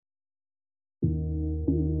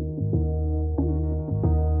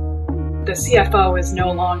the CFO is no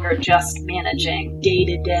longer just managing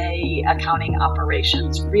day-to-day accounting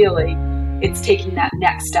operations. Really, it's taking that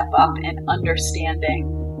next step up and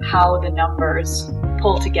understanding how the numbers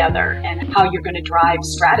pull together and how you're going to drive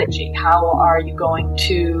strategy. How are you going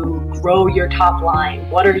to grow your top line?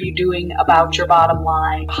 What are you doing about your bottom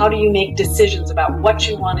line? How do you make decisions about what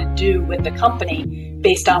you want to do with the company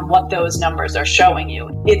based on what those numbers are showing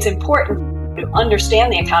you? It's important to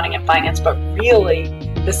understand the accounting and finance, but really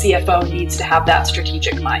the CFO needs to have that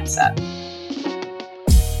strategic mindset.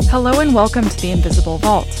 Hello and welcome to the Invisible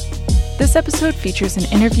Vault. This episode features an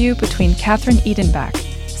interview between Katherine Edenbach,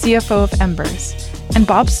 CFO of Emburse, and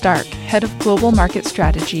Bob Stark, Head of Global Market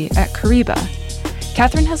Strategy at Kyriba.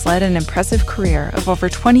 Katherine has led an impressive career of over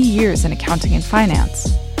 20 years in accounting and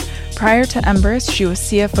finance. Prior to Emburse, she was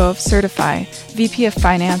CFO of Certify, VP of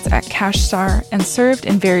Finance at CashStar, and served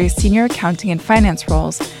in various senior accounting and finance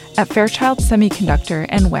roles at Fairchild Semiconductor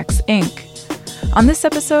and WEX Inc. On this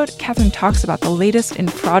episode, Katherine talks about the latest in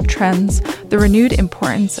fraud trends, the renewed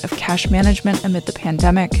importance of cash management amid the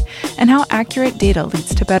pandemic, and how accurate data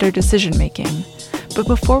leads to better decision-making. But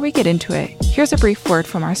before we get into it, here's a brief word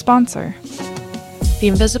from our sponsor. The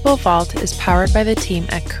Invisible Vault is powered by the team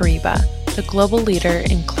at Kyriba, the global leader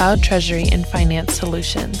in cloud treasury and finance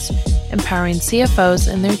solutions, empowering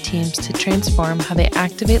CFOs and their teams to transform how they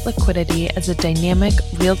activate liquidity as a dynamic,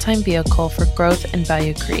 real-time vehicle for growth and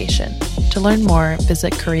value creation. To learn more,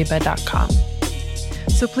 visit Kyriba.com.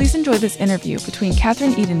 So please enjoy this interview between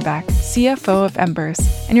Katherine Edenbach, CFO of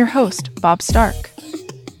Emburse, and your host, Bob Stark.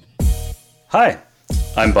 Hi,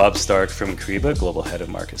 I'm Bob Stark from Kyriba, Global Head of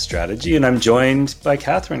Market Strategy, and I'm joined by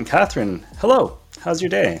Katherine. Katherine, hello. How's your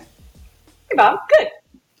day? Hey, Bob. Good.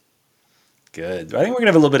 Good. I think we're going to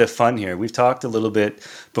have a little bit of fun here. We've talked a little bit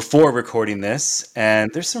before recording this,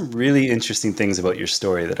 and there's some really interesting things about your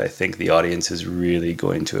story that I think the audience is really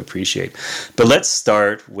going to appreciate. But let's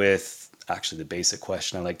start with actually the basic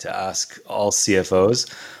question I like to ask all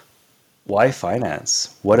CFOs. Why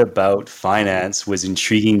finance? What about finance was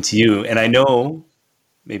intriguing to you? And I know,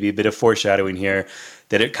 maybe a bit of foreshadowing here,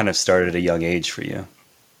 that it kind of started at a young age for you.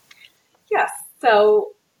 Yes. So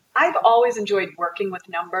I've always enjoyed working with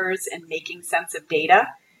numbers and making sense of data.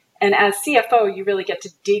 And as CFO, you really get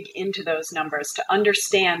to dig into those numbers to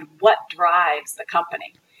understand what drives the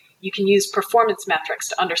company. You can use performance metrics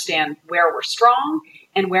to understand where we're strong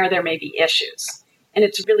and where there may be issues. And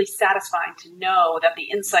it's really satisfying to know that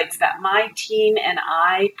the insights that my team and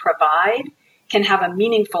I provide can have a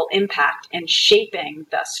meaningful impact in shaping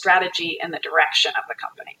the strategy and the direction of the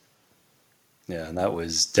company. Yeah, and that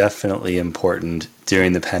was definitely important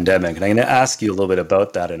during the pandemic. And I'm going to ask you a little bit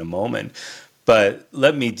about that in a moment. But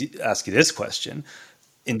let me ask you this question.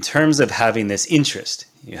 In terms of having this interest,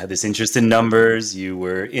 you had this interest in numbers, you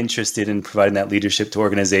were interested in providing that leadership to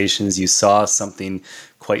organizations, you saw something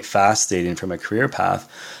quite fascinating from a career path.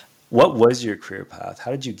 What was your career path?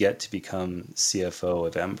 How did you get to become CFO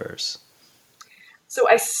of Emburse? So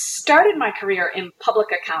I started my career in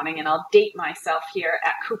public accounting, and I'll date myself here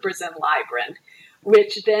at Coopers & Lybrand,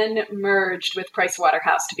 which then merged with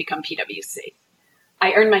Pricewaterhouse to become PwC.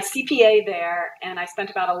 I earned my CPA there, and I spent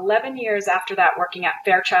about 11 years after that working at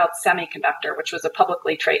Fairchild Semiconductor, which was a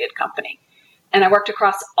publicly traded company. And I worked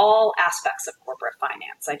across all aspects of corporate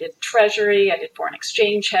finance. I did treasury, I did foreign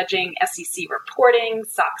exchange hedging, SEC reporting,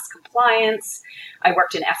 SOX compliance. I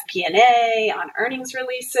worked in FP&A on earnings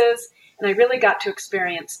releases. And I really got to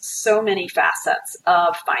experience so many facets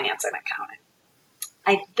of finance and accounting.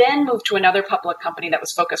 I then moved to another public company that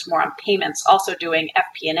was focused more on payments, also doing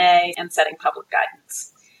FP&A and setting public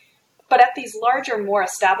guidance. But at these larger, more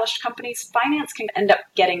established companies, finance can end up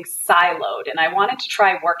getting siloed. And I wanted to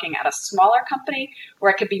try working at a smaller company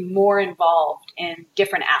where I could be more involved in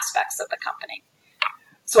different aspects of the company.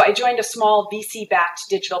 So I joined a small VC-backed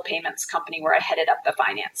digital payments company where I headed up the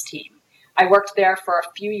finance team. I worked there for a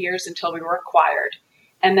few years until we were acquired,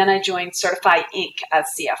 and then I joined Certify Inc. as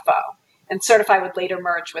CFO. And Certify would later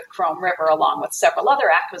merge with Chrome River, along with several other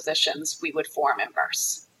acquisitions. We would form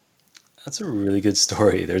Emburse. That's a really good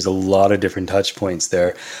story. There's a lot of different touch points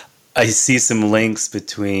there. I see some links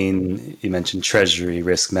between, you mentioned treasury,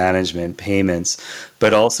 risk management, payments,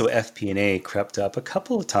 but also FP&A crept up a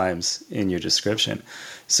couple of times in your description.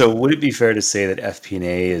 So would it be fair to say that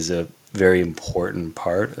FP&A is a very important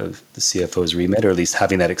part of the CFO's remit, or at least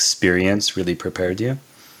having that experience really prepared you?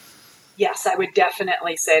 Yes, I would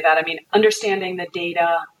definitely say that. I mean, understanding the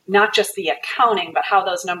data, not just the accounting, but how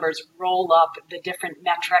those numbers roll up, the different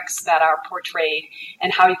metrics that are portrayed,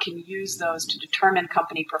 and how you can use those to determine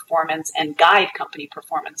company performance and guide company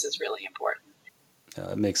performance is really important.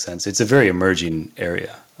 It makes sense. It's a very emerging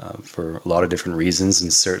area for a lot of different reasons.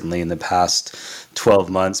 And certainly in the past 12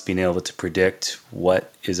 months, being able to predict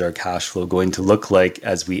what is our cash flow going to look like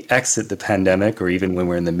as we exit the pandemic or even when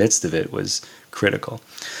we're in the midst of it was critical.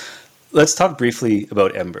 Let's talk briefly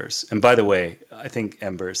about Emburse. And by the way, I think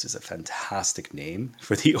Emburse is a fantastic name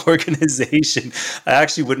for the organization. I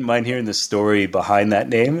actually wouldn't mind hearing the story behind that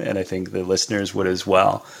name, and I think the listeners would as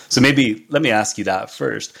well. So maybe let me ask you that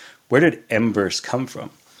first. Where did Emburse come from?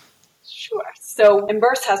 Sure. So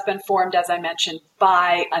Emburse has been formed, as I mentioned,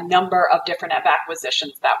 by a number of different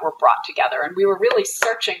acquisitions that were brought together. And we were really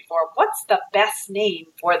searching for what's the best name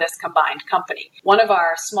for this combined company. One of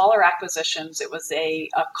our smaller acquisitions, it was a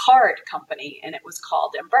card company, and it was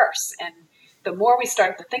called Emburse. And the more we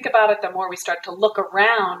started to think about it, the more we started to look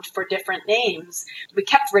around for different names. We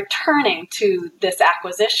kept returning to this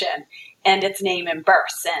acquisition and its name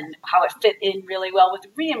Emburse and how it fit in really well with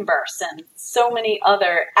reimburse and so many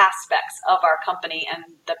other aspects of our company and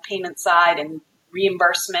the payment side and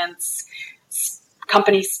reimbursements,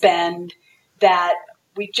 company spend, that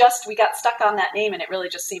we got stuck on that name and it really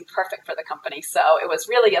just seemed perfect for the company. So it was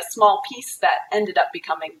really a small piece that ended up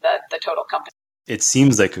becoming the total company. It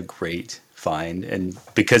seems like a great find, and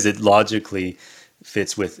because it logically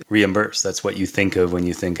fits with reimburse. That's what you think of when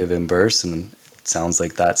you think of Emburse, and it sounds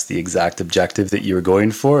like that's the exact objective that you were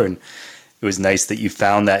going for. And it was nice that you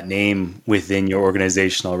found that name within your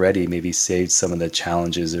organization already, maybe saved some of the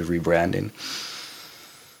challenges of rebranding.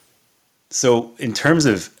 So in terms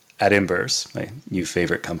of at Emburse, my new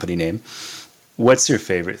favorite company name, what's your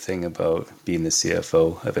favorite thing about being the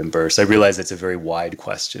CFO of Emburse? I realize it's a very wide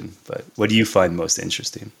question, but what do you find most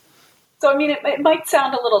interesting? So, I mean, it might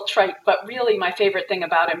sound a little trite, but really my favorite thing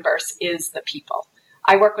about Emburse is the people.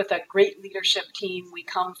 I work with a great leadership team. We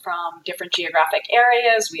come from different geographic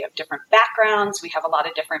areas. We have different backgrounds. We have a lot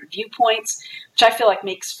of different viewpoints, which I feel like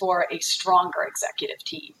makes for a stronger executive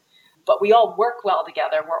team. But we all work well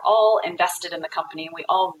together. We're all invested in the company, and we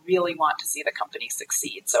all really want to see the company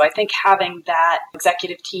succeed. So I think having that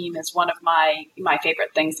executive team is one of my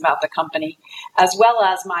favorite things about the company, as well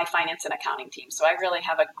as my finance and accounting team. So I really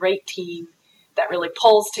have a great team that really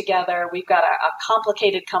pulls together. We've got a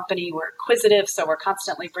complicated company. We're acquisitive, so we're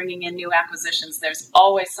constantly bringing in new acquisitions. There's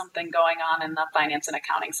always something going on in the finance and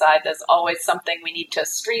accounting side. There's always something we need to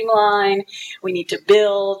streamline, we need to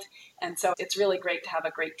build. And so it's really great to have a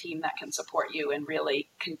great team that can support you and really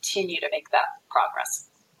continue to make that progress.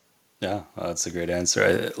 Yeah, well, that's a great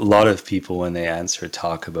answer. A lot of people, when they answer,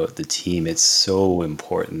 talk about the team. It's so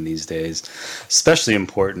important these days, especially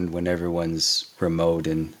important when everyone's remote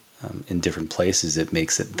and in different places. It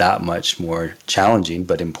makes it that much more challenging,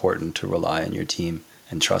 but important to rely on your team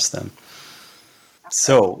and trust them.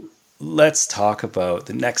 So let's talk about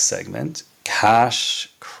the next segment,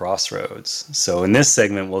 cash crossroads. So in this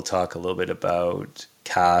segment, we'll talk a little bit about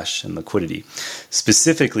cash and liquidity.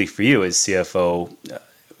 Specifically for you as CFO,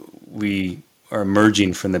 we are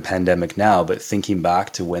emerging from the pandemic now, but thinking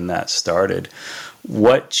back to when that started,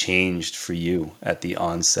 what changed for you at the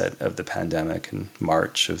onset of the pandemic in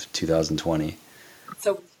March of 2020?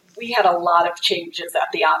 So we had a lot of changes at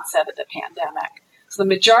the onset of the pandemic. So the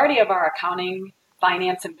majority of our accounting,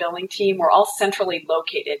 finance, and billing team were all centrally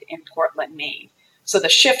located in Portland, Maine. So the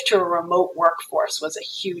shift to a remote workforce was a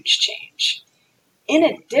huge change. In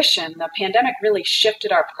addition, the pandemic really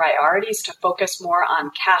shifted our priorities to focus more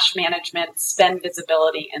on cash management, spend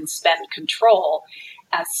visibility, and spend control,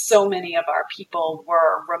 as so many of our people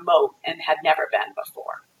were remote and had never been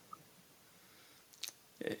before.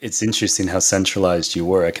 It's interesting how centralized you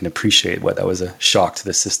were. I can appreciate why that was a shock to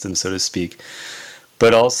the system, so to speak.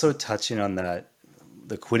 But also touching on that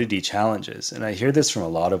liquidity challenges. And I hear this from a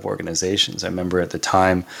lot of organizations. I remember at the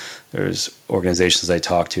time, there's organizations I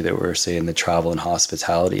talked to that were, say, in the travel and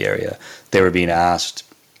hospitality area. They were being asked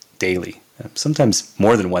daily, sometimes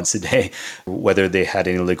more than once a day, whether they had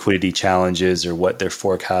any liquidity challenges or what their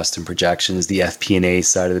forecast and projections, the FP&A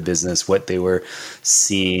side of the business, what they were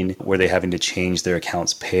seeing. Were they having to change their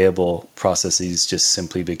accounts payable processes just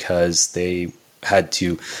simply because they had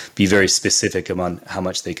to be very specific on how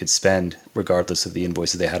much they could spend regardless of the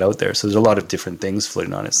invoices they had out there. So there's a lot of different things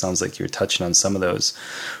floating on. It sounds like you're touching on some of those.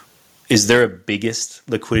 Is there a biggest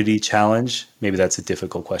liquidity challenge? Maybe that's a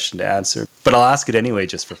difficult question to answer, but I'll ask it anyway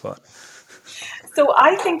just for fun. So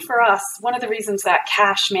I think for us, one of the reasons that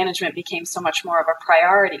cash management became so much more of a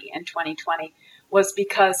priority in 2020 was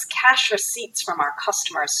because cash receipts from our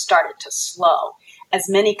customers started to slow as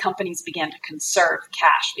many companies began to conserve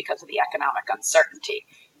cash because of the economic uncertainty.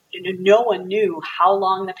 No one knew how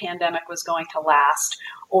long the pandemic was going to last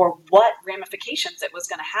or what ramifications it was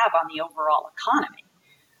going to have on the overall economy.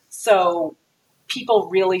 So people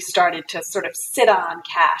really started to sort of sit on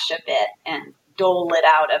cash a bit and dole it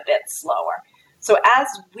out a bit slower. So as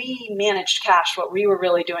we managed cash, what we were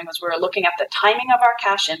really doing was we were looking at the timing of our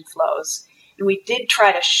cash inflows, and we did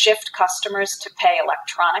try to shift customers to pay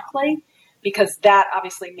electronically, because that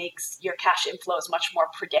obviously makes your cash inflows much more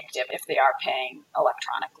predictive if they are paying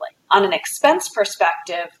electronically. On an expense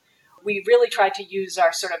perspective, we really tried to use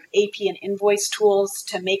our sort of AP and invoice tools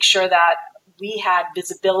to make sure that we had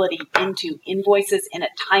visibility into invoices in a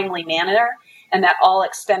timely manner and that all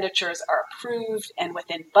expenditures are approved and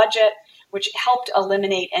within budget, which helped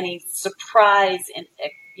eliminate any surprise in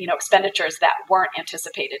expenditures that weren't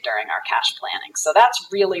anticipated during our cash planning. So that's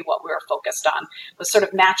really what we were focused on, was sort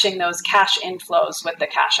of matching those cash inflows with the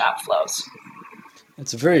cash outflows.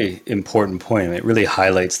 It's a very important point. It really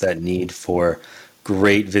highlights that need for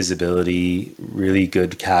great visibility, really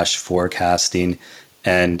good cash forecasting,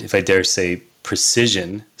 and if I dare say,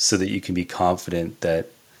 precision, so that you can be confident that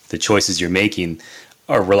the choices you're making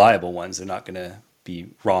are reliable ones. They're not going to be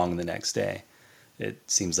wrong the next day. It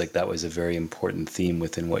seems like that was a very important theme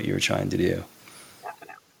within what you were trying to do.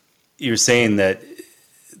 Definitely. You're saying that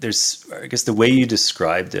there's, I guess the way you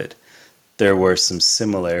described it, there were some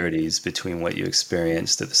similarities between what you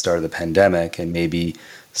experienced at the start of the pandemic and maybe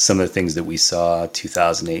some of the things that we saw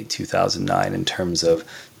 2008, 2009 in terms of,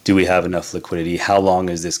 do we have enough liquidity? How long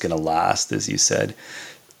is this going to last, as you said?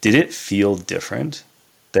 Did it feel different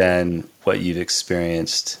than what you've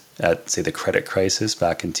experienced at, say, the credit crisis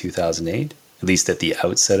back in 2008, at least at the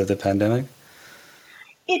outset of the pandemic?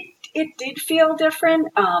 It did feel different.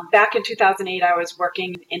 Back in 2008, I was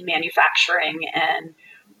working in manufacturing, and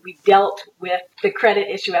we dealt with the credit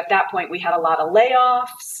issue. At that point, we had a lot of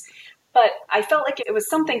layoffs, but I felt like it was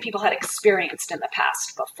something people had experienced in the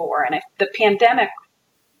past before. And the pandemic,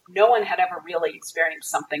 no one had ever really experienced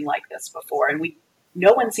something like this before, and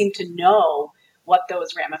no one seemed to know what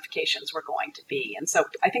those ramifications were going to be. And so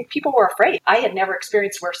I think people were afraid. I had never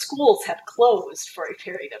experienced where schools had closed for a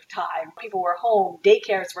period of time. People were home,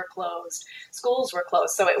 daycares were closed, schools were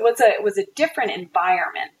closed. So it was a different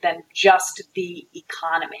environment than just the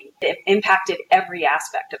economy. It impacted every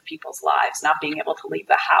aspect of people's lives, not being able to leave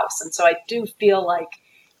the house. And so I do feel like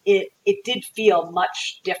it did feel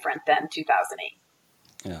much different than 2008.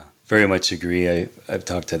 Yeah, very much agree. I've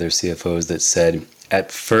talked to other CFOs that said at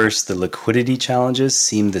first the liquidity challenges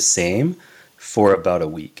seemed the same for about a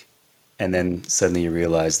week. And then suddenly you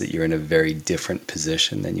realize that you're in a very different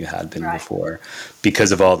position than you had been before.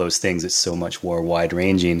 Because of all those things, it's so much more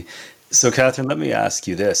wide-ranging. So, Katherine, let me ask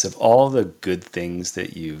you this. Of all the good things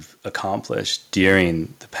that you've accomplished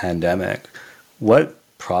during the pandemic, what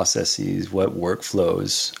processes, what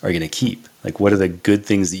workflows are you going to keep? Like, what are the good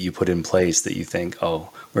things that you put in place that you think, oh,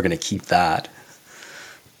 we're going to keep that?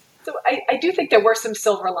 So I do think there were some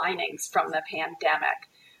silver linings from the pandemic.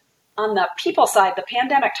 On the people side, the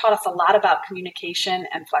pandemic taught us a lot about communication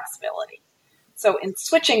and flexibility. So in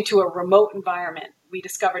switching to a remote environment, we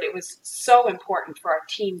discovered it was so important for our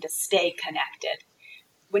team to stay connected.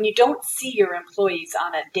 When you don't see your employees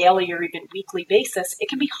on a daily or even weekly basis, it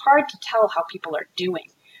can be hard to tell how people are doing.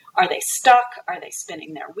 Are they stuck? Are they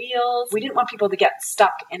spinning their wheels? We didn't want people to get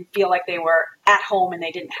stuck and feel like they were at home and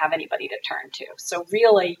they didn't have anybody to turn to. So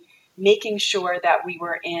really making sure that we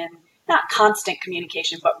were in not constant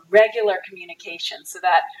communication, but regular communication so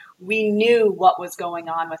that we knew what was going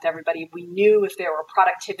on with everybody. We knew if there were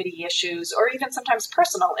productivity issues or even sometimes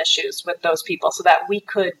personal issues with those people so that we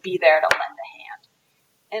could be there to lend a hand.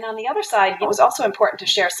 And on the other side, it was also important to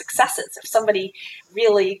share successes. If somebody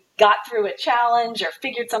really got through a challenge or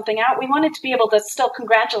figured something out, we wanted to be able to still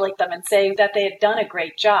congratulate them and say that they had done a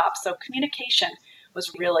great job. So communication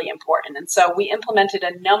was really important. And so we implemented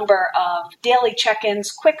a number of daily check-ins,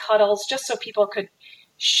 quick huddles, just so people could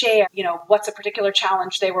share, what's a particular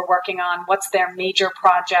challenge they were working on, what's their major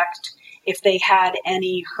project, if they had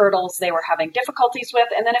any hurdles they were having difficulties with,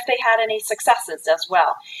 and then if they had any successes as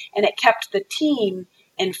well. And it kept the team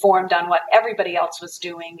informed on what everybody else was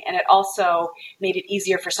doing, and it also made it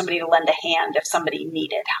easier for somebody to lend a hand if somebody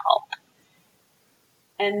needed help.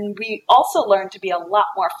 And we also learned to be a lot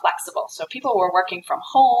more flexible. So people were working from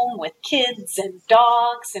home with kids and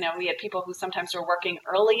dogs. We had people who sometimes were working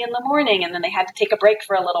early in the morning and then they had to take a break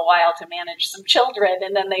for a little while to manage some children.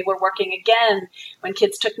 And then they were working again when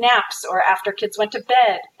kids took naps or after kids went to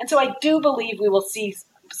bed. And so I do believe we will see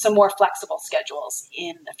some more flexible schedules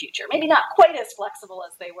in the future. Maybe not quite as flexible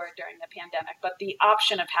as they were during the pandemic, but the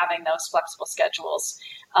option of having those flexible schedules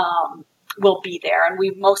will be there, and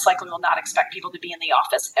we most likely will not expect people to be in the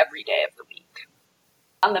office every day of the week.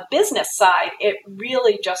 On the business side, it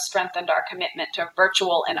really just strengthened our commitment to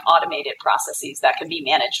virtual and automated processes that can be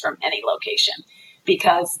managed from any location.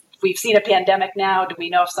 Because we've seen a pandemic now, do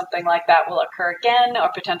we know if something like that will occur again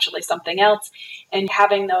or potentially something else? And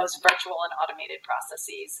having those virtual and automated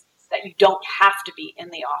processes that you don't have to be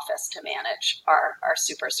in the office to manage are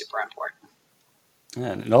super, super important.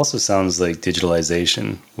 Yeah, and it also sounds like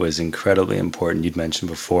digitalization was incredibly important. You'd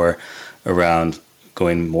mentioned before around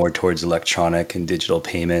going more towards electronic and digital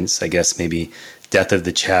payments. I guess maybe death of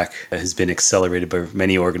the check has been accelerated by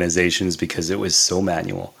many organizations because it was so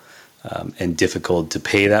manual and difficult to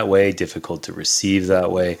pay that way, difficult to receive that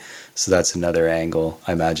way. So that's another angle,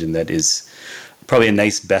 I imagine, that is probably a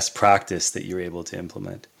nice best practice that you're able to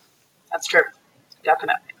implement. That's true.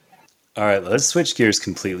 Definitely. All right, let's switch gears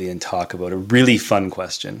completely and talk about a really fun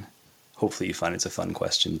question. Hopefully you find it's a fun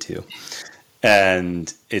question too.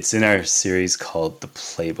 And it's in our series called The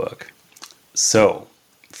Playbook. So,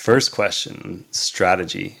 first question,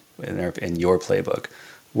 strategy in your playbook.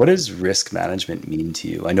 What does risk management mean to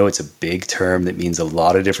you? I know it's a big term that means a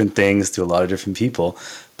lot of different things to a lot of different people,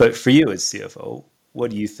 but for you as CFO,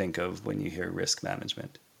 what do you think of when you hear risk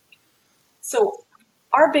management? So,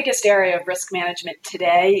 our biggest area of risk management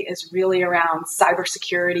today is really around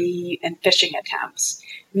cybersecurity and phishing attempts,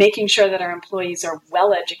 making sure that our employees are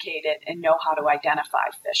well educated and know how to identify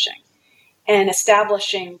phishing, and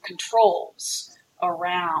establishing controls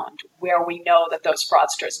around where we know that those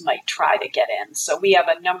fraudsters might try to get in. So we have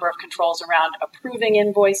a number of controls around approving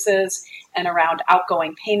invoices and around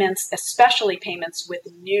outgoing payments, especially payments with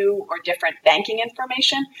new or different banking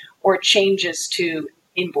information or changes to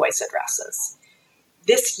invoice addresses.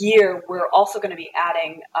 This year, we're also going to be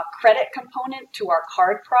adding a credit component to our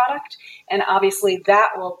card product, and obviously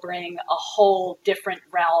that will bring a whole different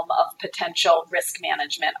realm of potential risk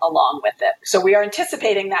management along with it. So we are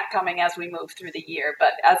anticipating that coming as we move through the year,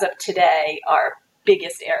 but as of today, our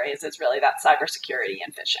biggest areas is really that cybersecurity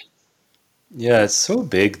and phishing. Yeah, it's so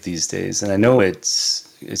big these days, and I know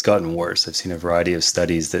it's gotten worse. I've seen a variety of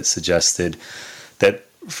studies that suggested that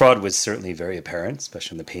fraud was certainly very apparent,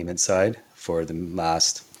 especially on the payment side, for the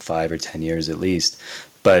last 5 or 10 years at least.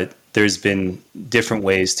 But there's been different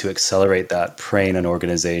ways to accelerate that, preying on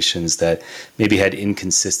organizations that maybe had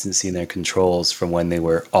inconsistency in their controls from when they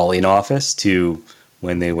were all in office to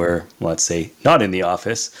when they were, let's say, not in the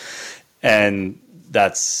office. And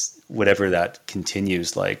that's whatever that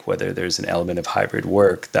continues, like whether there's an element of hybrid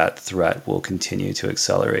work, that threat will continue to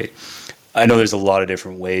accelerate. I know there's a lot of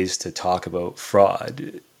different ways to talk about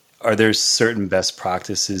fraud. Are there certain best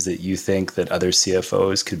practices that you think that other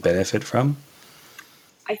CFOs could benefit from?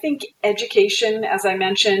 I think education, as I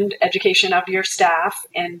mentioned, education of your staff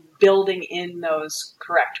and building in those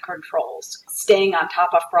correct controls, staying on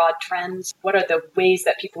top of fraud trends. What are the ways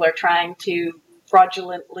that people are trying to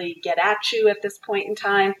fraudulently get at you at this point in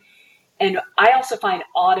time? And I also find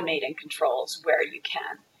automating controls where you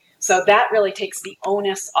can. So that really takes the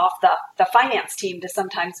onus off the finance team to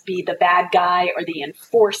sometimes be the bad guy or the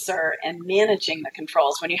enforcer and managing the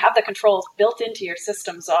controls. When you have the controls built into your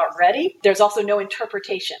systems already, there's also no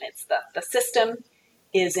interpretation. It's the system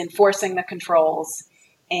is enforcing the controls,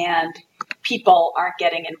 and people aren't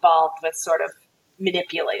getting involved with sort of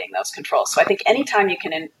manipulating those controls. So I think anytime you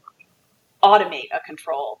can automate a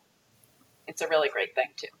control, it's a really great thing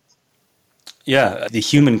too. Yeah, the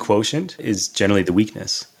human quotient is generally the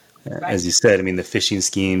weakness. Right. As you said, I mean, the phishing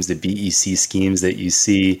schemes, the BEC schemes that you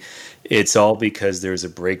see, it's all because there's a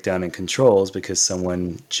breakdown in controls because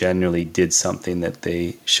someone generally did something that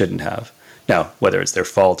they shouldn't have. Now, whether it's their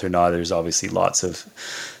fault or not, there's obviously lots of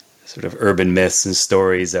sort of urban myths and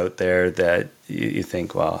stories out there that you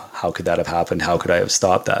think, well, how could that have happened? How could I have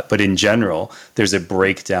stopped that? But in general, there's a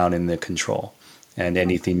breakdown in the control. And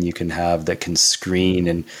anything you can have that can screen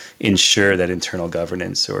and ensure that internal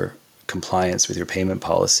governance or compliance with your payment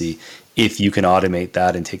policy, if you can automate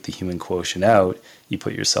that and take the human quotient out, you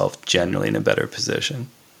put yourself generally in a better position.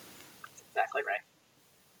 Exactly right.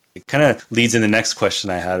 It kind of leads in the next question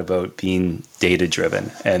I had about being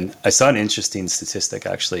data-driven. And I saw an interesting statistic,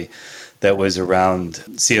 actually, that was around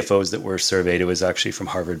CFOs that were surveyed. It was actually from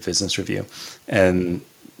Harvard Business Review. And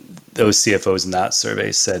those CFOs in that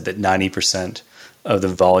survey said that 90% of the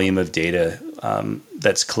volume of data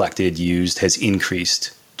that's collected, used, has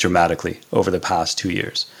increased dramatically over the past 2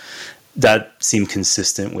 years. That seemed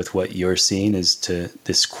consistent with what you're seeing as to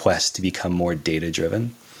this quest to become more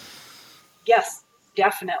data-driven? Yes,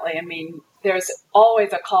 definitely. I mean, there's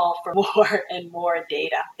always a call for more and more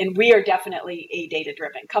data. And we are definitely a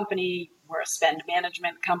data-driven company. We're a spend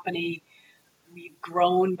management company. We've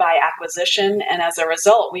grown by acquisition. And as a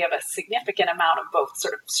result, we have a significant amount of both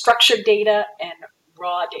sort of structured data and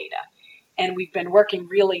raw data. And we've been working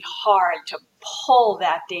really hard to pull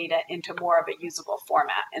that data into more of a usable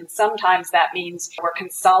format. And sometimes that means we're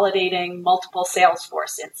consolidating multiple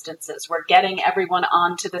Salesforce instances. We're getting everyone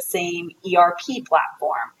onto the same ERP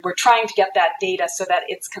platform. We're trying to get that data so that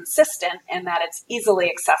it's consistent and that it's easily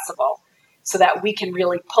accessible so that we can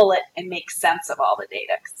really pull it and make sense of all the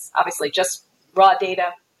data. 'Cause obviously, just raw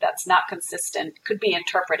data that's not consistent could be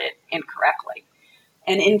interpreted incorrectly.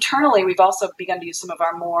 And internally, we've also begun to use some of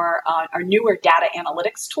our newer data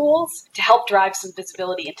analytics tools to help drive some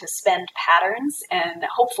visibility into spend patterns and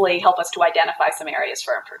hopefully help us to identify some areas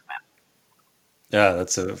for improvement. Yeah,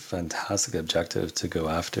 that's a fantastic objective to go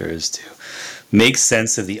after, is to make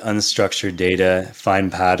sense of the unstructured data,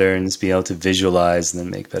 find patterns, be able to visualize, and then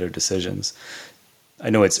make better decisions. I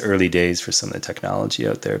know it's early days for some of the technology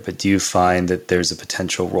out there, but do you find that there's a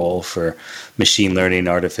potential role for machine learning,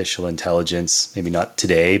 artificial intelligence, maybe not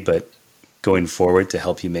today, but going forward to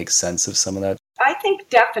help you make sense of some of that? I think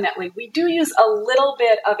definitely. We do use a little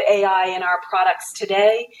bit of AI in our products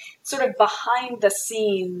today, sort of behind the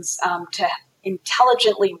scenes to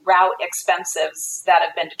intelligently route expenses that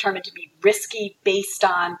have been determined to be risky based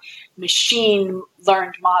on machine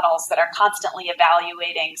learned models that are constantly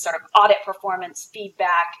evaluating sort of audit performance,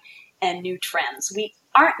 feedback, and new trends. We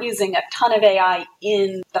aren't using a ton of AI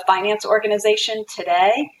in the finance organization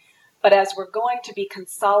today, but as we're going to be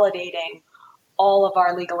consolidating all of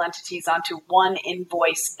our legal entities onto one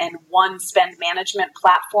invoice and one spend management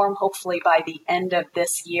platform, hopefully by the end of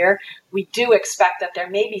this year, we do expect that there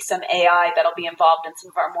may be some AI that'll be involved in some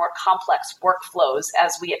of our more complex workflows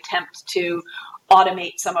as we attempt to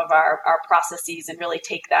automate some of our processes and really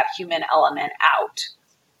take that human element out.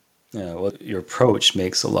 Yeah, well, your approach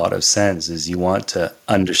makes a lot of sense, is you want to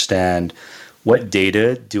understand what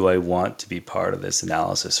data do I want to be part of this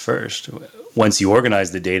analysis first. Once you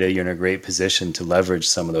organize the data, you're in a great position to leverage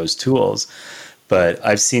some of those tools. But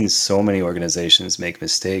I've seen so many organizations make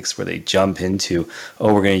mistakes where they jump into,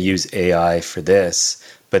 oh, we're going to use AI for this,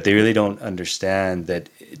 but they really don't understand that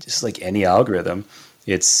just like any algorithm,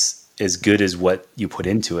 it's as good as what you put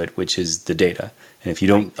into it, which is the data. And if you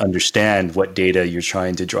don't understand what data you're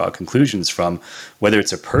trying to draw conclusions from, whether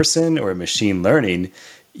it's a person or a machine learning,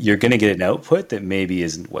 you're going to get an output that maybe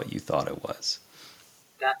isn't what you thought it was.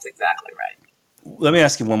 That's exactly right. Let me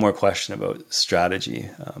ask you one more question about strategy.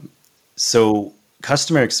 So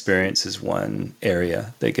customer experience is one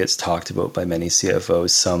area that gets talked about by many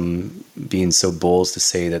CFOs, some being so bold as to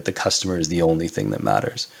say that the customer is the only thing that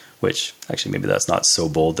matters, which actually maybe that's not so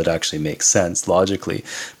bold, that actually makes sense logically.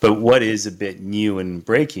 But what is a bit new and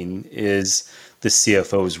breaking is the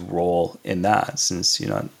CFO's role in that, since you're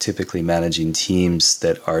not typically managing teams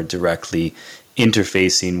that are directly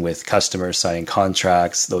interfacing with customers, signing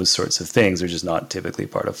contracts, those sorts of things are just not typically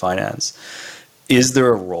part of finance. Is there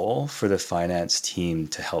a role for the finance team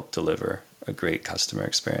to help deliver a great customer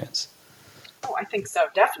experience? Oh, I think so,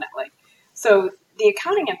 definitely. So the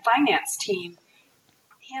accounting and finance team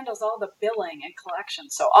handles all the billing and collection.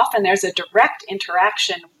 So often there's a direct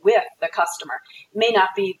interaction with the customer. It may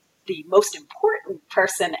not be the most important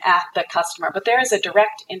person at the customer, but there is a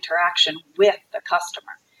direct interaction with the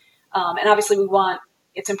customer. And obviously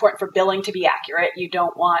it's important for billing to be accurate. You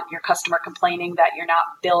don't want your customer complaining that you're not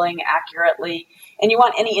billing accurately. And you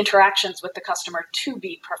want any interactions with the customer to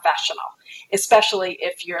be professional, especially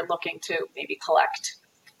if you're looking to maybe collect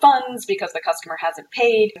funds because the customer hasn't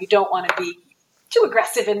paid. You don't want to be too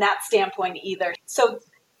aggressive in that standpoint either. So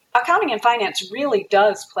accounting and finance really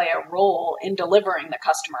does play a role in delivering the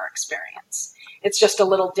customer experience. It's just a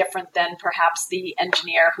little different than perhaps the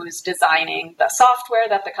engineer who's designing the software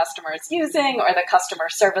that the customer is using, or the customer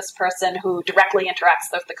service person who directly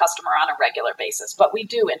interacts with the customer on a regular basis. But we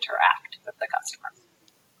do interact with the customer.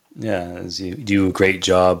 Yeah, as you do a great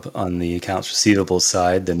job on the accounts receivable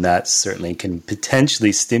side, then that certainly can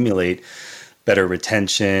potentially stimulate better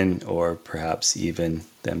retention, or perhaps even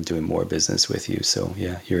them doing more business with you. So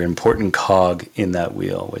yeah, you're an important cog in that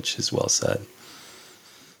wheel, which is well said.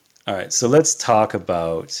 All right, so let's talk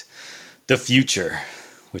about the future,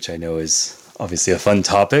 which I know is obviously a fun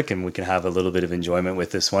topic, and we can have a little bit of enjoyment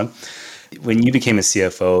with this one. When you became a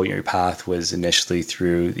CFO, your path was initially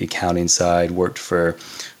through the accounting side, worked for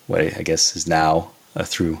what I guess is now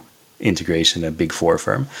through integration, a Big Four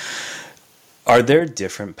firm. Are there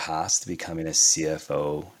different paths to becoming a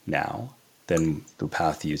CFO now than the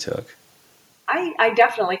path you took? I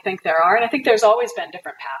definitely think there are, and I think there's always been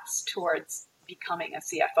different paths towards becoming a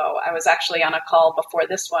CFO. I was actually on a call before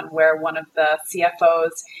this one where one of the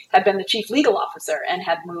CFOs had been the chief legal officer and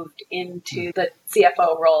had moved into the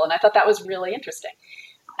CFO role, and I thought that was really interesting.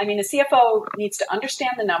 I mean, a CFO needs to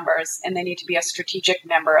understand the numbers and they need to be a strategic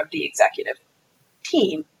member of the executive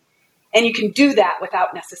team. And you can do that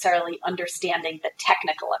without necessarily understanding the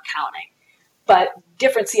technical accounting. But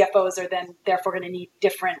different CFOs are then therefore going to need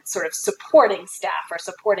different sort of supporting staff or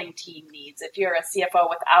supporting team needs. If you're a CFO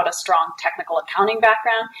without a strong technical accounting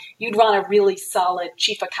background, you'd want a really solid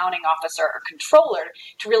chief accounting officer or controller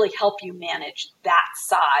to really help you manage that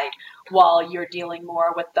side while you're dealing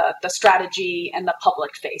more with the strategy and the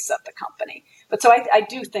public face of the company. But so I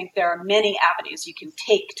do think there are many avenues you can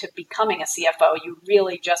take to becoming a CFO. You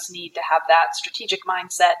really just need to have that strategic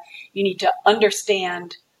mindset. You need to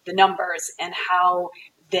understand the numbers and how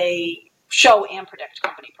they show and predict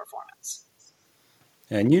company performance.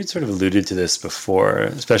 And you sort of alluded to this before,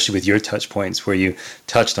 especially with your touch points where you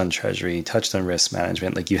touched on treasury, touched on risk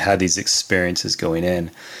management, like you had these experiences going in.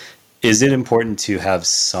 Is it important to have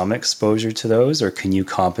some exposure to those, or can you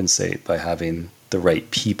compensate by having the right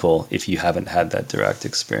people if you haven't had that direct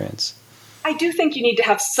experience? I do think you need to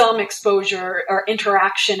have some exposure or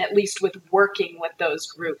interaction, at least with working with those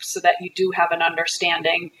groups, so that you do have an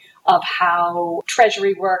understanding of how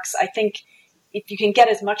treasury works. I think if you can get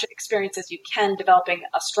as much experience as you can developing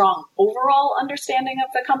a strong overall understanding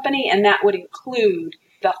of the company, and that would include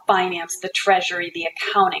the finance, the treasury, the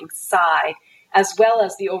accounting side, as well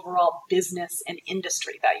as the overall business and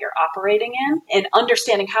industry that you're operating in, and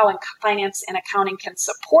understanding how finance and accounting can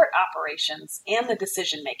support operations and the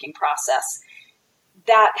decision-making process.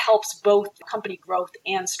 That helps both company growth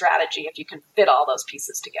and strategy if you can fit all those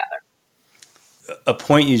pieces together. A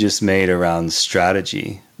point you just made around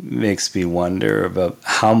strategy makes me wonder about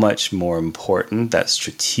how much more important that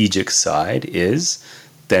strategic side is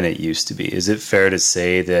than it used to be. Is it fair to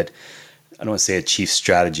say that, I don't want to say a chief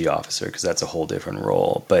strategy officer because that's a whole different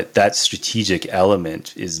role, but that strategic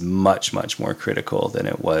element is much, much more critical than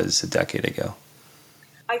it was a decade ago?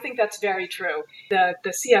 I think that's very true. The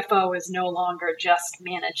CFO is no longer just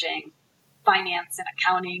managing finance and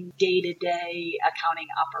accounting, day-to-day accounting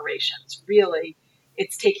operations. Really,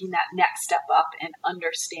 it's taking that next step up and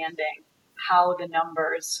understanding how the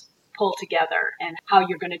numbers pull together and how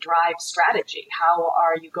you're going to drive strategy. How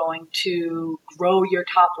are you going to grow your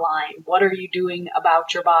top line? What are you doing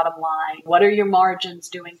about your bottom line? What are your margins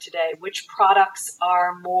doing today? Which products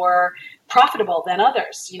are more profitable than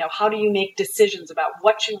others? You know, how do you make decisions about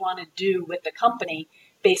what you want to do with the company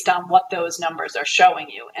based on what those numbers are showing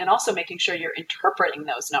you, and also making sure you're interpreting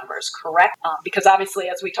those numbers correct. Because obviously,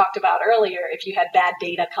 as we talked about earlier, if you had bad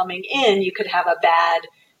data coming in, you could have a bad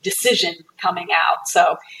decision coming out.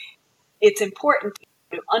 So it's important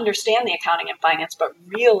to understand the accounting and finance, but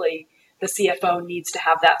really the CFO needs to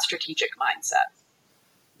have that strategic mindset.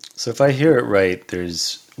 So if I hear it right,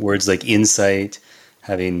 there's words like insight,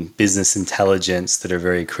 having business intelligence that are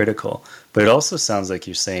very critical. But it also sounds like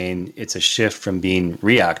you're saying it's a shift from being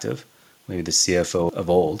reactive, maybe the CFO of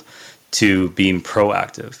old, to being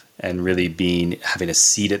proactive and really having a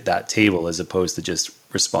seat at that table as opposed to just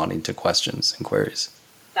responding to questions and queries.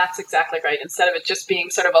 That's exactly right. Instead of it just being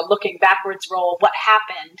sort of a looking backwards role, what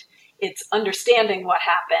happened, it's understanding what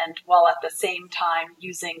happened while at the same time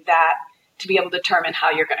using that to be able to determine how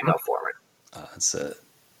you're going to go forward. It's a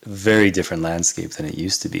very different landscape than it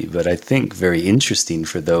used to be, but I think very interesting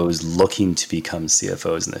for those looking to become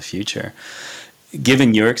CFOs in the future.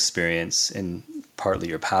 Given your experience and partly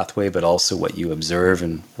your pathway, but also what you observe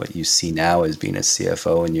and what you see now as being a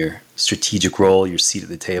CFO and your strategic role, your seat at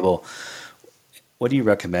the table, what do you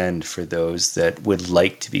recommend for those that would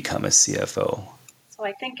like to become a CFO? So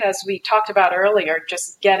I think, as we talked about earlier,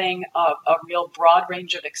 just getting a real broad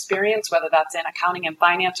range of experience, whether that's in accounting and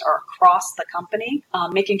finance or across the company,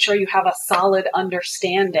 making sure you have a solid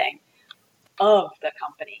understanding of the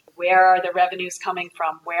company. Where are the revenues coming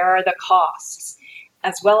from? Where are the costs?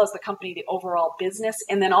 As well as the company, the overall business,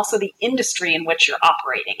 and then also the industry in which you're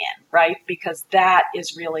operating in, right? Because that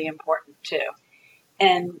is really important too.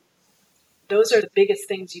 And those are the biggest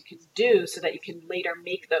things you can do so that you can later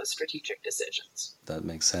make those strategic decisions. That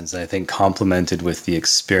makes sense. I think complemented with the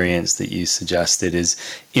experience that you suggested is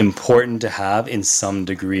important to have in some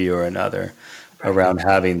degree or another around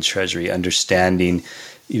having treasury, understanding,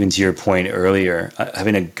 even to your point earlier,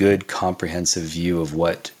 having a good comprehensive view of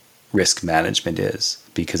what risk management is,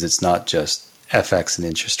 because it's not just FX and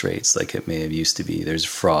interest rates like it may have used to be. There's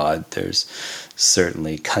fraud, there's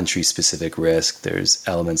certainly country-specific risk, there's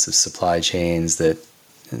elements of supply chains that,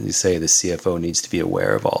 as you say, the CFO needs to be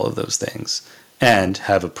aware of all of those things and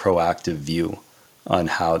have a proactive view on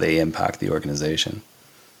how they impact the organization.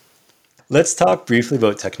 Let's talk briefly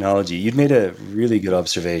about technology. You'd made a really good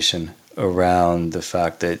observation around the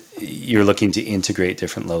fact that you're looking to integrate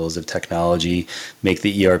different levels of technology, make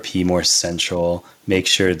the ERP more central, make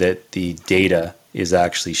sure that the data is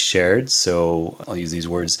actually shared. So I'll use these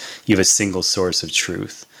words, you have a single source of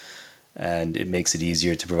truth. And it makes it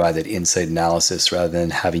easier to provide that insight analysis rather than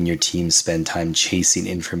having your team spend time chasing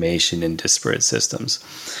information in disparate systems.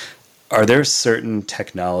 Are there certain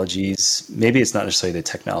technologies, maybe it's not necessarily the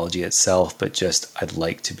technology itself, but just I'd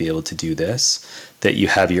like to be able to do this, that you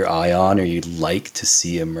have your eye on or you'd like to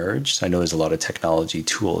see emerged? I know there's a lot of technology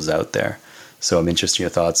tools out there. So I'm interested in your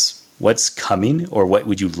thoughts. What's coming or what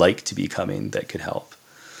would you like to be coming that could help?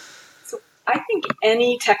 So I think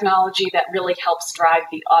any technology that really helps drive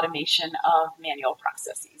the automation of manual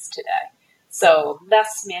processes today. So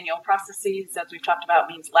less manual processes, as we've talked about,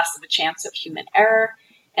 means less of a chance of human error,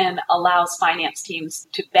 and allows finance teams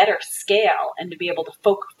to better scale and to be able to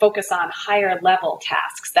focus on higher level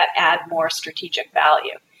tasks that add more strategic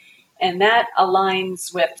value. And that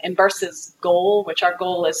aligns with Emburse's goal, which our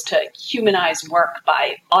goal is to humanize work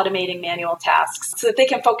by automating manual tasks so that they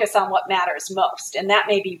can focus on what matters most. And that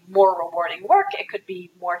may be more rewarding work. It could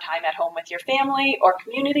be more time at home with your family or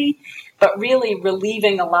community, but really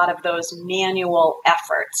relieving a lot of those manual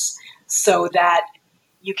efforts so that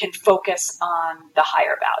you can focus on the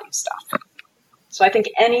higher value stuff. So I think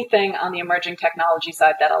anything on the emerging technology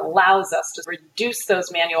side that allows us to reduce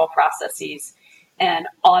those manual processes and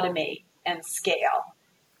automate and scale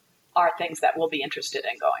are things that we'll be interested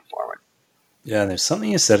in going forward. Yeah, and there's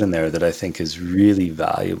something you said in there that I think is really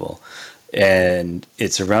valuable, and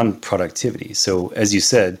it's around productivity. So as you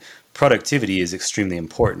said, productivity is extremely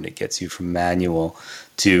important. It gets you from manual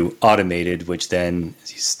to automated, which then,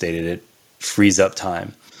 as you stated it, frees up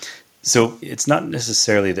time. So it's not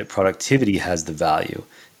necessarily that productivity has the value.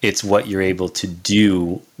 It's what you're able to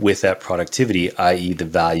do with that productivity, i.e. the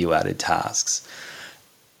value-added tasks.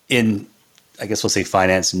 In, I guess we'll say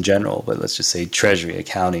finance in general, but let's just say treasury,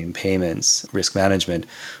 accounting, payments, risk management.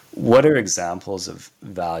 What are examples of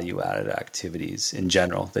value-added activities in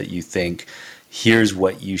general that you think, here's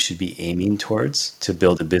what you should be aiming towards to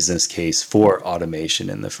build a business case for automation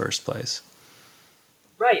in the first place?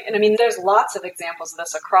 Right. And I mean, there's lots of examples of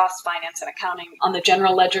this across finance and accounting. On the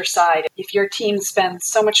general ledger side, if your team spends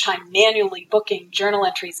so much time manually booking journal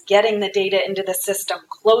entries, getting the data into the system,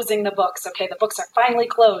 closing the books, okay, the books are finally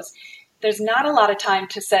closed, there's not a lot of time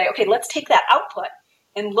to say, okay, let's take that output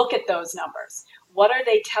and look at those numbers. What are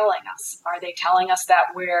they telling us? Are they telling us that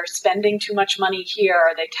we're spending too much money here?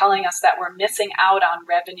 Are they telling us that we're missing out on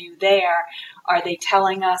revenue there? Are they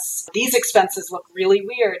telling us these expenses look really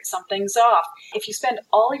weird, something's off? If you spend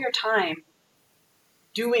all your time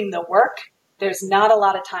doing the work, there's not a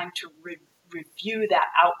lot of time to review that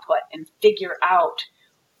output and figure out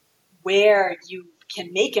where you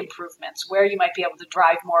can make improvements, where you might be able to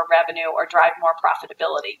drive more revenue or drive more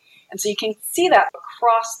profitability. And so you can see that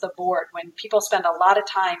across the board. When people spend a lot of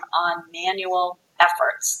time on manual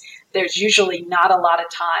efforts, there's usually not a lot of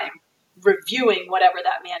time reviewing whatever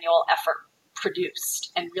that manual effort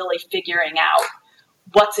produced and really figuring out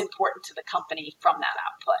what's important to the company from that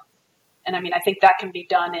output. And I mean, I think that can be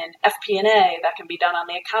done in FP&A, that can be done on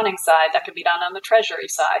the accounting side, that can be done on the treasury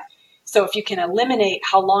side. So if you can eliminate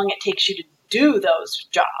how long it takes you to do those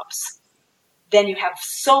jobs, then you have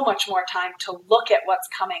so much more time to look at what's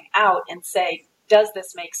coming out and say, does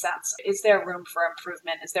this make sense? Is there room for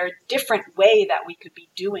improvement? Is there a different way that we could be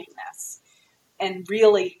doing this? And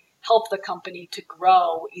really help the company to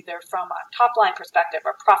grow either from a top line perspective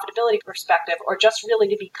or profitability perspective, or just really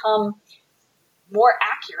to become more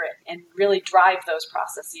accurate and really drive those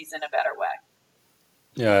processes in a better way.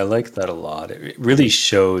 Yeah, I like that a lot. It really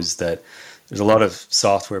shows that there's a lot of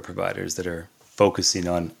software providers that are focusing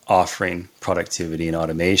on offering productivity and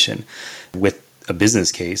automation. With a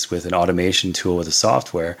business case, with an automation tool, with a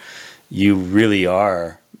software, you really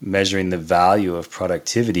are measuring the value of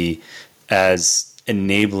productivity as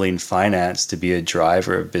enabling finance to be a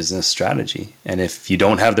driver of business strategy. And if you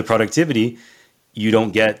don't have the productivity, you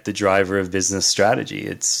don't get the driver of business strategy.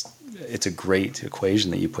 It's a great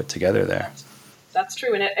equation that you put together there. That's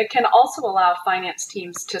true. And it can also allow finance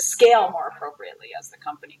teams to scale more appropriately as the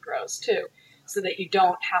company grows too, so that you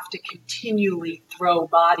don't have to continually throw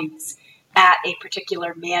bodies at a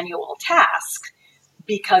particular manual task,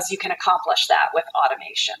 because you can accomplish that with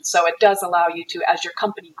automation. So it does allow you to, as your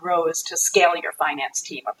company grows, to scale your finance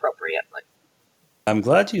team appropriately. I'm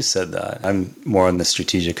glad you said that. I'm more on the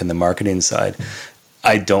strategic and the marketing side.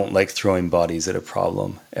 I don't like throwing bodies at a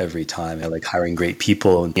problem every time. I like hiring great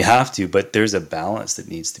people, and you have to, but there's a balance that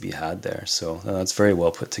needs to be had there. So that's very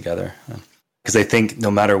well put together. Because I think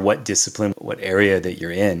no matter what discipline, what area that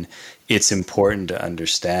you're in, it's important to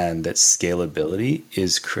understand that scalability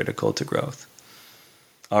is critical to growth.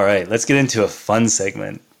 All right, let's get into a fun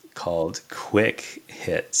segment called Quick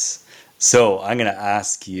Hits. So I'm going to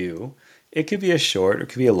ask you, it could be a short or it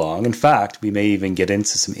could be a long. In fact, we may even get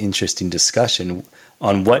into some interesting discussion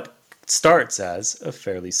on what starts as a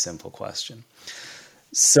fairly simple question.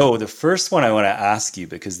 So the first one I want to ask you,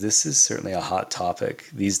 because this is certainly a hot topic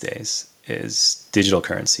these days, is digital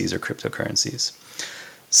currencies or cryptocurrencies.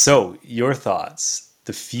 So your thoughts,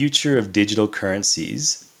 the future of digital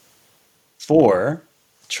currencies for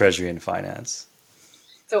treasury and finance.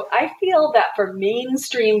 So I feel that for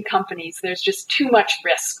mainstream companies, there's just too much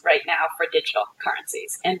risk right now for digital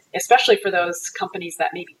currencies. And especially for those companies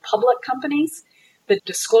that may be public companies, the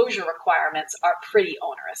disclosure requirements are pretty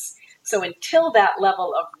onerous. So until that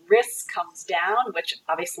level of risk comes down, which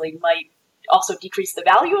obviously might also decrease the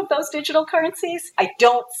value of those digital currencies, I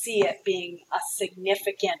don't see it being a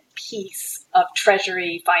significant piece of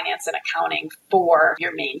treasury, finance, and accounting for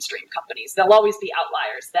your mainstream companies. There'll always be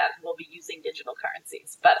outliers that will be using digital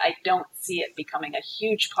currencies, but I don't see it becoming a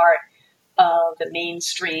huge part of the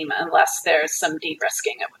mainstream unless there's some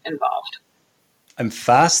de-risking involved. I'm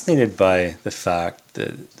fascinated by the fact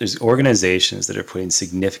that there's organizations that are putting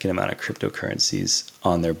significant amount of cryptocurrencies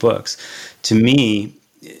on their books. To me,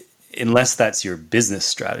 unless that's your business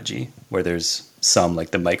strategy, where there's some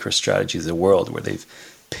like the MicroStrategies of the world, where they've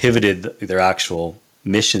pivoted their actual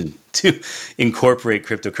mission to incorporate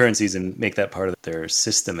cryptocurrencies and make that part of their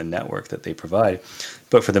system and network that they provide.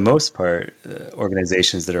 But for the most part,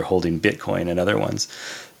 organizations that are holding Bitcoin and other ones,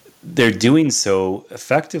 they're doing so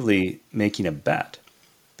effectively making a bet.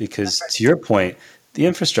 Because to your point, the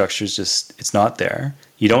infrastructure is just, it's not there.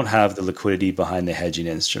 You don't have the liquidity behind the hedging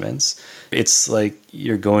instruments. It's like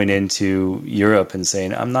you're going into Europe and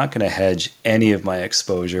saying, I'm not going to hedge any of my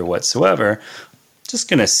exposure whatsoever. Just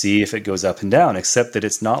going to see if it goes up and down, except that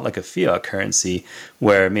it's not like a fiat currency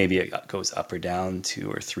where maybe it goes up or down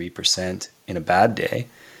 2 or 3% in a bad day.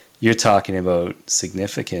 You're talking about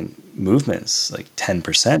significant movements, like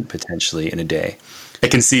 10% potentially in a day. I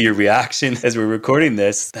can see your reaction as we're recording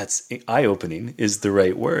this. That's eye-opening is the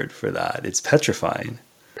right word for that. It's petrifying.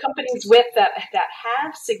 Companies with that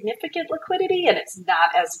have significant liquidity, and it's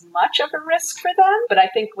not as much of a risk for them. But I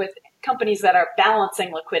think with companies that are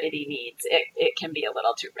balancing liquidity needs, it can be a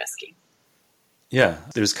little too risky. Yeah,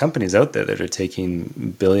 there's companies out there that are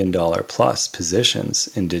taking billion-dollar plus positions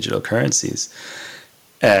in digital currencies.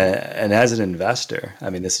 And as an investor,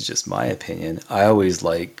 I mean, this is just my opinion, I always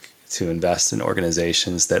like to invest in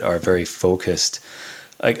organizations that are very focused.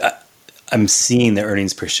 Like I'm seeing the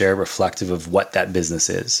earnings per share reflective of what that business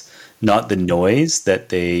is, not the noise that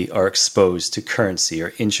they are exposed to currency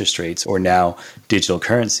or interest rates or now digital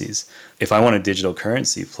currencies. If I want a digital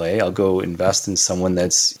currency play, I'll go invest in someone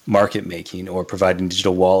that's market making or providing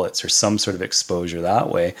digital wallets or some sort of exposure that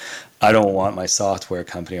way. I don't want my software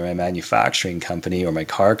company or my manufacturing company or my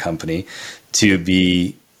car company to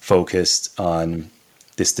be focused on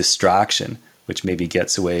this distraction, which maybe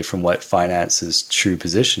gets away from what finance's true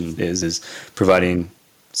position is providing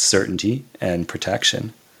certainty and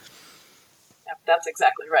protection. Yep, that's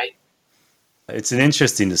exactly right. It's an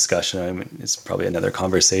interesting discussion. I mean, it's probably another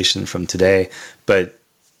conversation from today, but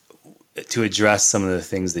to address some of the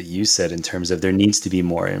things that you said in terms of there needs to be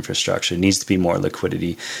more infrastructure, needs to be more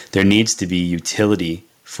liquidity, there needs to be utility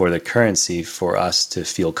for the currency for us to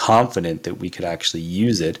feel confident that we could actually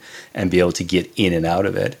use it and be able to get in and out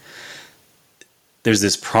of it. There's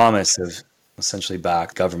this promise of essentially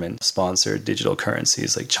backed government-sponsored digital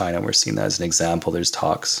currencies like China. We're seeing that as an example. There's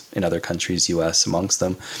talks in other countries, US amongst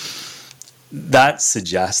them. That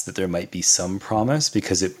suggests that there might be some promise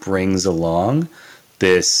because it brings along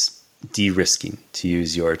this de-risking, to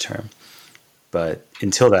use your term. But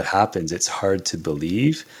until that happens, it's hard to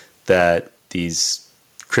believe that these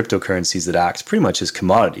cryptocurrencies that act pretty much as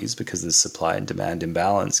commodities because the supply and demand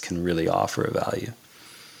imbalance can really offer a value.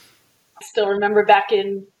 I still remember back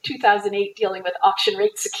in 2008 dealing with auction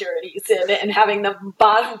rate securities and having the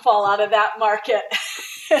bottom fall out of that market.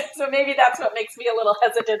 So maybe that's what makes me a little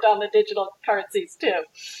hesitant on the digital currencies too.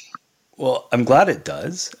 Well, I'm glad it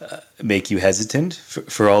does make you hesitant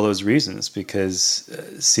for all those reasons, because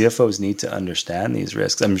CFOs need to understand these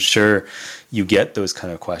risks. I'm sure you get those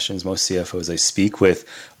kind of questions. Most CFOs I speak with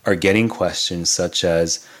are getting questions such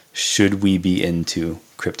as, should we be into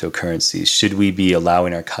cryptocurrencies? Should we be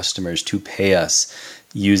allowing our customers to pay us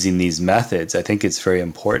using these methods? I think it's very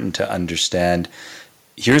important to understand,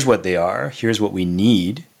 here's what they are, here's what we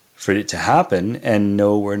need for it to happen, and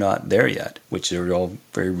no, we're not there yet, which are all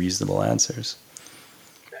very reasonable answers.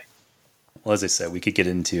 Right. Well, as I said, we could get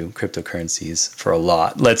into cryptocurrencies for a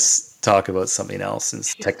lot. Let's talk about something else,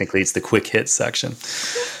 since technically it's the quick hit section.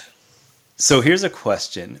 So here's a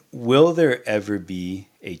question. Will there ever be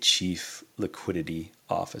a chief liquidity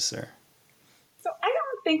officer? So I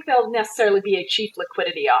don't think there'll necessarily be a chief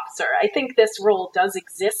liquidity officer. I think this role does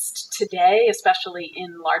exist today, especially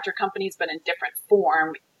in larger companies, but in different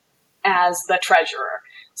form, as the treasurer.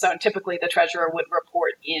 So typically the treasurer would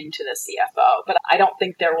report into the CFO, but I don't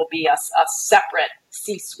think there will be a separate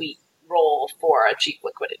C-suite role for a chief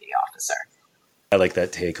liquidity officer. I like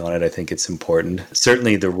that take on it. I think it's important.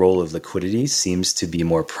 Certainly the role of liquidity seems to be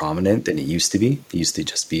more prominent than it used to be. It used to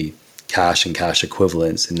just be cash and cash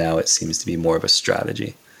equivalents, and now it seems to be more of a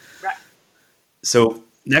strategy. Right. So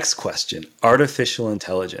next question, artificial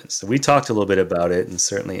intelligence. So we talked a little bit about it, and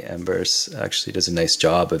certainly Emburse actually does a nice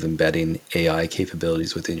job of embedding AI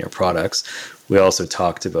capabilities within your products. We also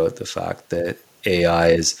talked about the fact that AI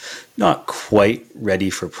is not quite ready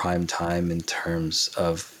for prime time in terms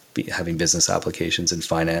of having business applications in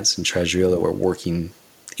finance and treasury, although we're working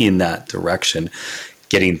in that direction,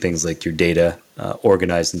 getting things like your data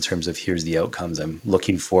organized in terms of here's the outcomes I'm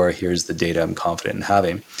looking for, here's the data I'm confident in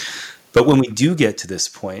having. But when we do get to this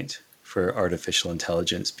point for artificial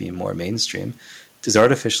intelligence being more mainstream, does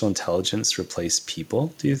artificial intelligence replace people,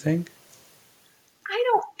 do you think? I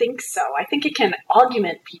don't think so. I think it can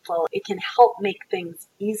augment people. It can help make things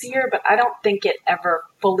easier, but I don't think it ever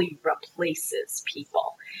fully replaces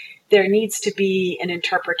people. There needs to be an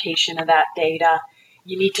interpretation of that data.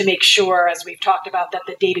 You need to make sure, as we've talked about, that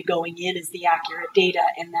the data going in is the accurate data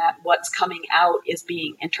and that what's coming out is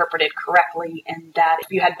being interpreted correctly, and that if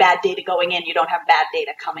you had bad data going in, you don't have bad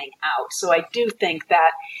data coming out. So I do think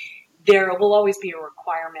that there will always be a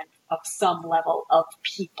requirement of some level of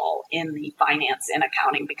people in the finance and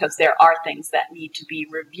accounting, because there are things that need to be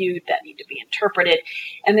reviewed, that need to be interpreted,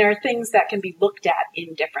 and there are things that can be looked at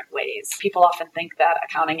in different ways. People often think that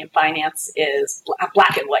accounting and finance is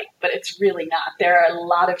black and white, but it's really not. There are a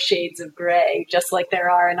lot of shades of gray, just like there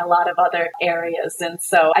are in a lot of other areas, and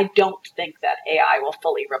so I don't think that AI will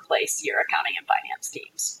fully replace your accounting and finance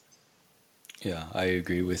teams. Yeah, I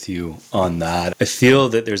agree with you on that. I feel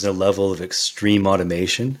that there's a level of extreme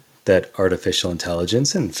automation that artificial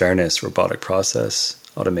intelligence and, in fairness, robotic process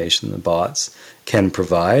automation, the bots, can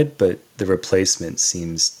provide, but the replacement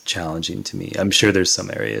seems challenging to me. I'm sure there's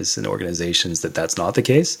some areas in organizations that that's not the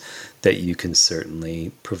case, that you can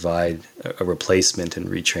certainly provide a replacement and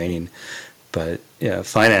retraining. But yeah,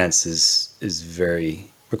 finance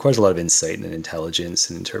requires a lot of insight and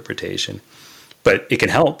intelligence and interpretation, but it can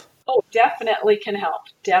help. Oh, definitely can help.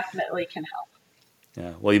 Definitely can help.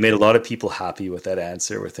 Yeah. Well, you made a lot of people happy with that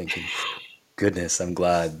answer. We're thinking, goodness, I'm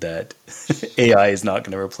glad that AI is not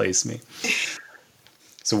going to replace me.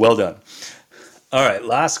 So well done. All right.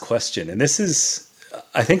 Last question. And this is,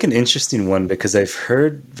 I think, an interesting one because I've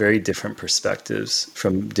heard very different perspectives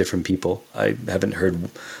from different people. I haven't heard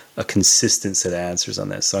a consistent set of answers on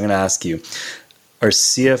this. So I'm going to ask you, are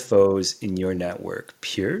CFOs in your network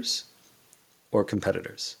peers or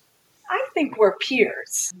competitors? I think we're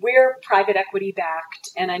peers. We're private equity backed,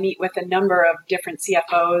 and I meet with a number of different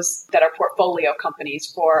CFOs that are portfolio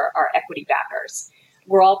companies for our equity backers.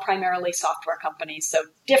 We're all primarily software companies, so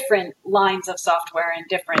different lines of software in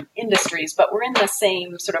different industries, but we're in the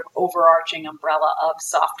same sort of overarching umbrella of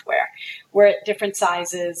software. We're at different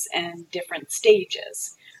sizes and different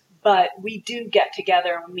stages, but we do get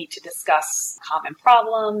together and meet to discuss common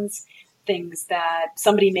problems, things that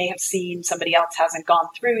somebody may have seen, somebody else hasn't gone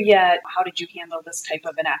through yet. How did you handle this type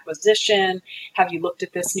of an acquisition? Have you looked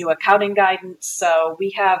at this new accounting guidance? So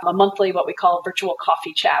we have a monthly, what we call virtual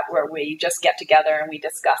coffee chat, where we just get together and we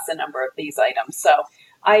discuss a number of these items. So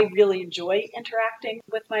I really enjoy interacting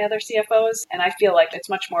with my other CFOs, and I feel like it's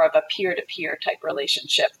much more of a peer-to-peer type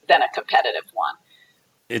relationship than a competitive one.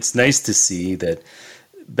 It's nice to see that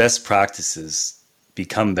best practices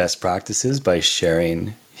become best practices by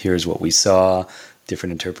sharing, here's what we saw,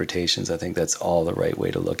 different interpretations. I think that's all the right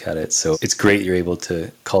way to look at it. So it's great you're able to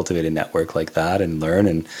cultivate a network like that and learn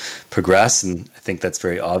and progress. And I think that's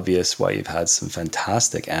very obvious why you've had some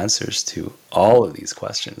fantastic answers to all of these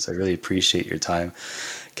questions. I really appreciate your time.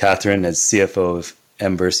 Katherine, as CFO of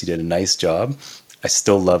Emburse, you did a nice job. I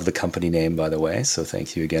still love the company name, by the way. So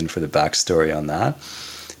thank you again for the backstory on that.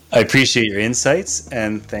 I appreciate your insights,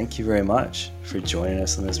 and thank you very much for joining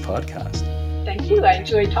us on this podcast. Thank you. I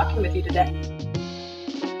enjoyed talking with you today.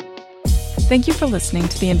 Thank you for listening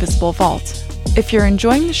to The Invisible Vault. If you're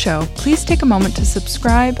enjoying the show, please take a moment to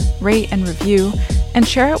subscribe, rate, and review, and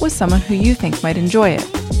share it with someone who you think might enjoy it.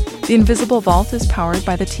 The Invisible Vault is powered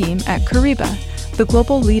by the team at Kyriba, the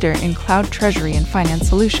global leader in cloud treasury and finance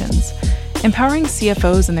solutions. empowering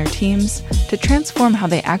CFOs and their teams to transform how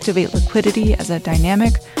they activate liquidity as a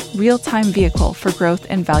dynamic, real-time vehicle for growth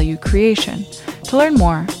and value creation. To learn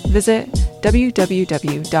more, visit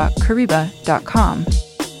www.kyriba.com.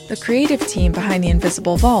 The creative team behind The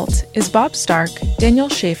Invisible Vault is Bob Stark, Daniel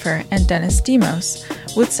Schaefer, and Dennis Demos,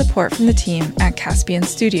 with support from the team at Caspian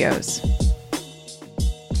Studios.